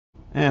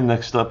And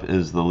next up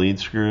is the lead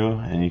screw,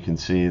 and you can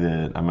see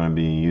that I'm going to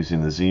be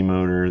using the Z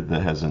motor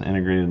that has an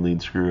integrated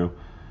lead screw,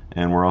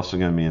 and we're also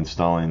going to be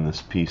installing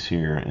this piece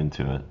here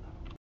into it.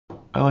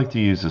 I like to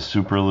use a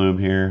super lube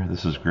here.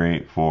 This is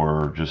great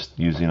for just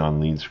using on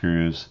lead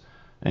screws,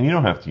 and you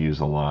don't have to use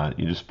a lot.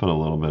 You just put a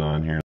little bit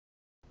on here.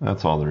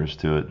 That's all there is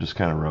to it. Just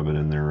kind of rub it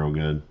in there real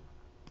good.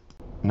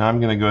 Now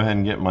I'm going to go ahead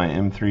and get my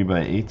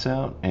M3x8s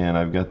out, and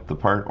I've got the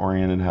part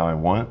oriented how I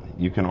want.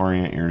 You can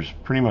orient yours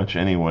pretty much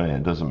any way,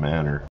 it doesn't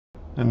matter.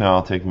 And now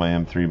I'll take my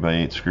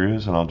M3x8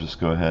 screws and I'll just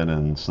go ahead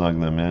and snug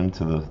them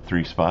into the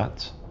 3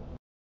 spots.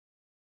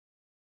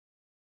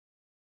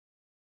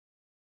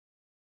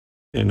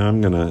 And now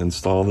I'm going to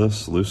install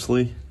this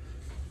loosely.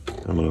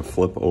 I'm going to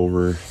flip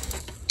over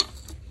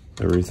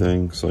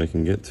everything so I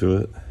can get to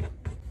it.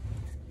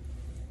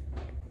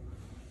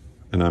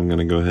 And I'm going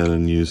to go ahead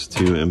and use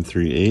 2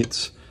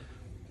 M3x8s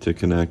to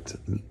connect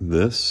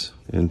this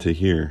into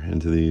here,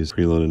 into these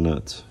preloaded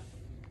nuts.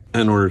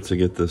 In order to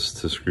get this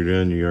to screw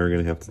down, you are going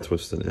to have to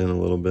twist it in a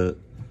little bit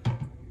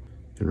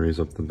and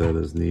raise up the bed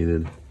as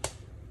needed.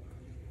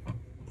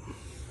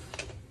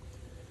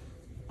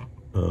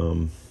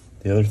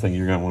 The other thing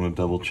you're going to want to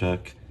double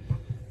check,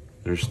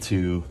 there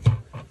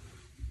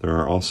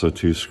are also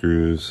 2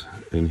 screws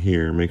in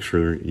here. Make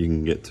sure you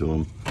can get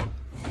to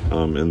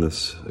them in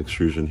this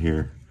extrusion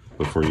here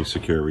before you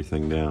secure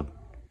everything down.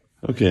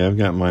 Okay, I've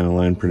got mine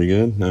aligned pretty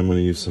good. Now I'm going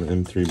to use some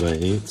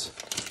M3x8s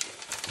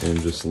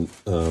and just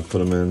put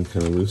them in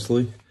kind of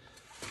loosely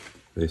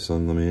based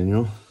on the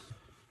manual.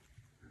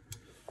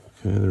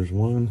 Okay, there's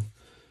one.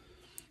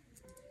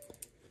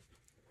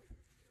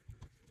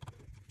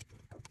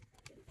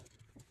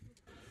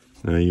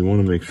 Now you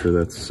want to make sure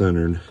that's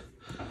centered,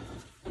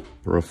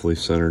 roughly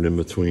centered in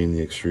between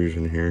the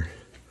extrusion here.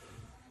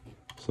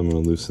 So I'm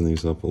going to loosen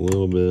these up a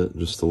little bit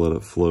just to let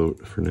it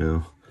float for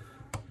now.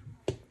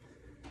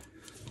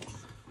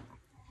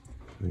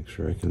 Make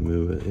sure I can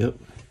move it. Yep.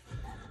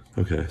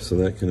 Okay, so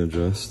that can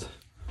adjust.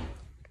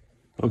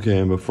 Okay,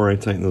 and before I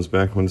tighten those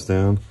back ones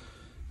down,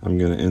 I'm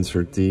going to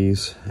insert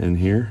these in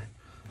here.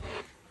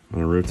 I'm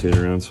going to rotate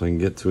around so I can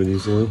get to it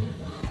easily.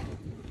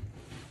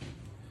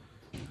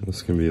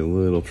 This can be a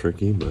little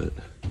tricky, but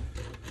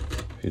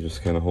if you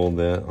just kind of hold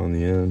that on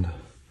the end,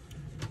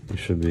 you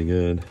should be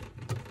good.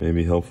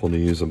 Maybe helpful to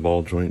use a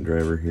ball joint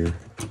driver here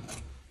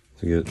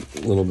to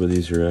get a little bit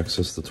easier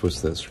access to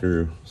twist that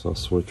screw. So I'll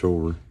switch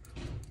over.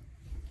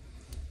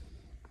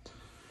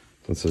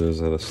 Since it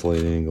is at a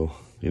slight angle,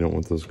 you don't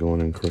want those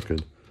going in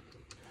crooked.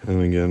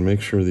 And again,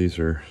 make sure these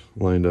are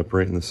lined up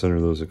right in the center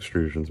of those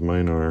extrusions.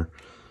 Mine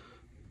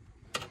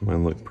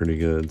look pretty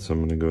good, so I'm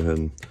going to go ahead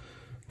and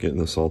get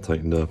this all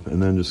tightened up,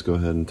 and then just go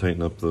ahead and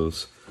tighten up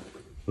those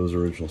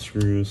original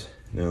screws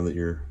now that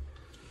you're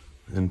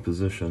in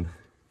position.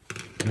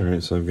 All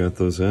right, so I've got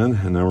those in,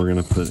 and now we're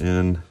going to put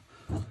in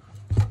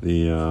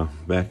the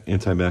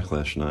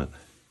anti-backlash nut.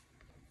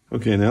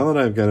 Okay, now that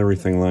I've got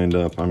everything lined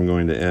up, I'm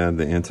going to add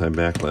the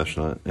anti-backlash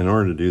nut. In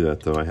order to do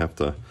that, though, I have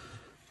to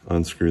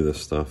unscrew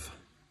this stuff.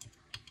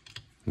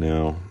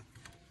 Now,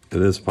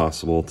 it is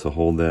possible to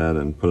hold that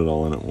and put it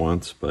all in at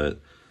once, but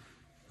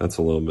that's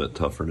a little bit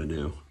tougher to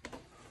do.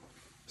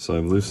 So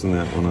I've loosened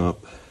that one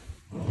up.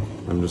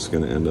 I'm just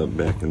going to end up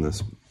backing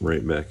this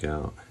right back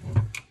out.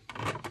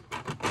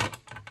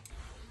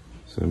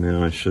 So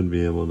now I should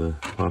be able to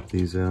pop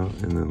these out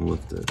and then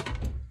lift it.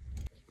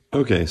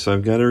 Okay, so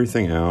I've got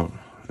everything out.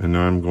 And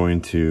now I'm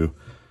going to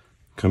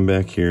come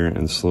back here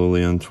and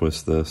slowly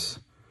untwist this.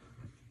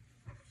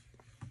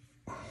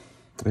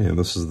 And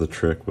this is the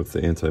trick with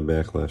the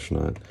anti-backlash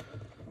nut.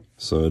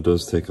 So it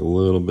does take a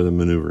little bit of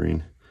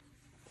maneuvering.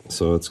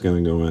 So it's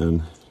going to go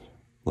in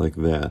like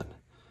that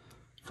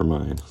for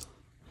mine.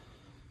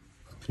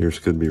 Yours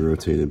could be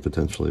rotated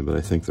potentially, but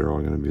I think they're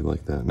all going to be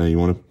like that. Now you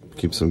want to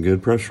keep some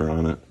good pressure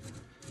on it.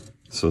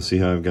 So see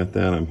how I've got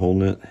that? I'm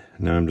holding it.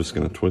 Now I'm just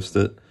going to twist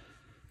it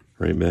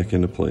right back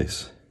into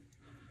place.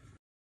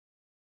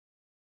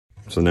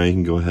 So now you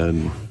can go ahead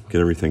and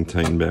get everything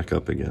tightened back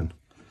up again.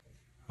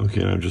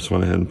 Okay, I just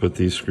went ahead and put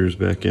these screws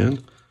back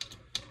in.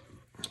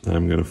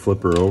 I'm going to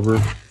flip her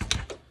over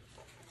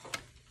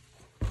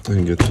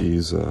and get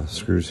these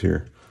screws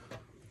here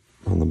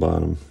on the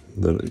bottom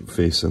that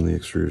face in the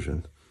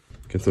extrusion.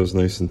 Get those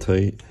nice and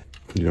tight.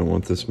 You don't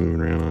want this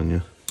moving around on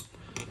you.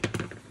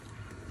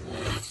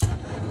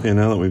 Okay,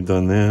 now that we've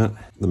done that,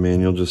 the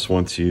manual just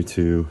wants you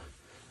to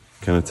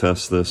kind of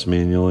test this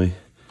manually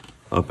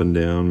up and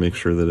down, make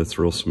sure that it's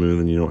real smooth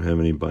and you don't have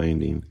any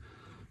binding.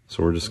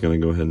 So we're just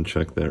going to go ahead and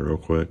check that real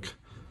quick.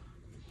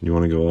 You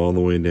want to go all the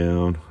way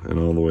down and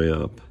all the way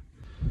up.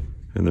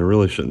 And there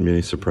really shouldn't be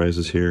any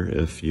surprises here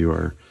if you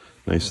are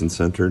nice and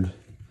centered.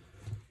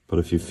 But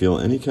if you feel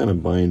any kind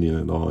of binding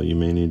at all, you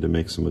may need to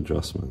make some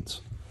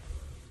adjustments.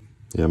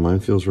 Yeah,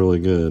 mine feels really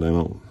good.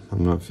 I'm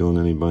not feeling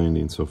any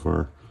binding so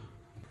far.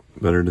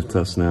 Better to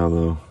test now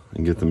though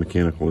and get the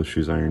mechanical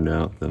issues ironed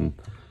out than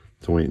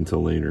to wait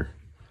until later.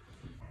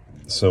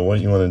 So what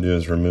you want to do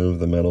is remove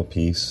the metal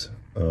piece.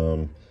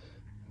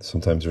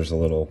 Sometimes there's a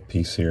little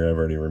piece here. I've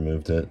already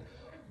removed it.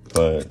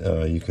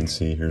 but you can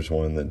see here's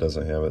one that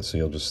doesn't have it, so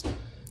you'll just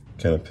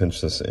kind of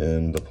pinch this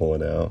in to pull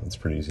it out. It's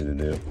pretty easy to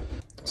do.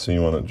 So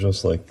you want it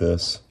just like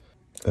this,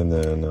 and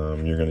then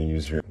you're going to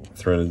use your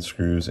threaded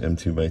screws,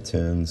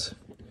 M2x10s,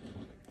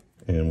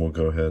 and we'll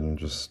go ahead and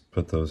just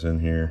put those in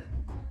here.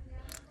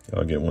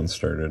 I'll get one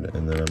started,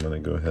 and then I'm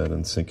going to go ahead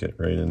and sink it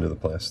right into the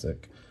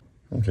plastic.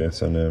 Okay,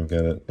 so now I've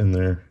got it in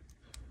there.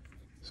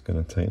 Just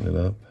going to tighten it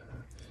up.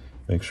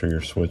 Make sure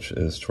your switch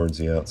is towards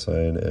the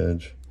outside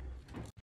edge.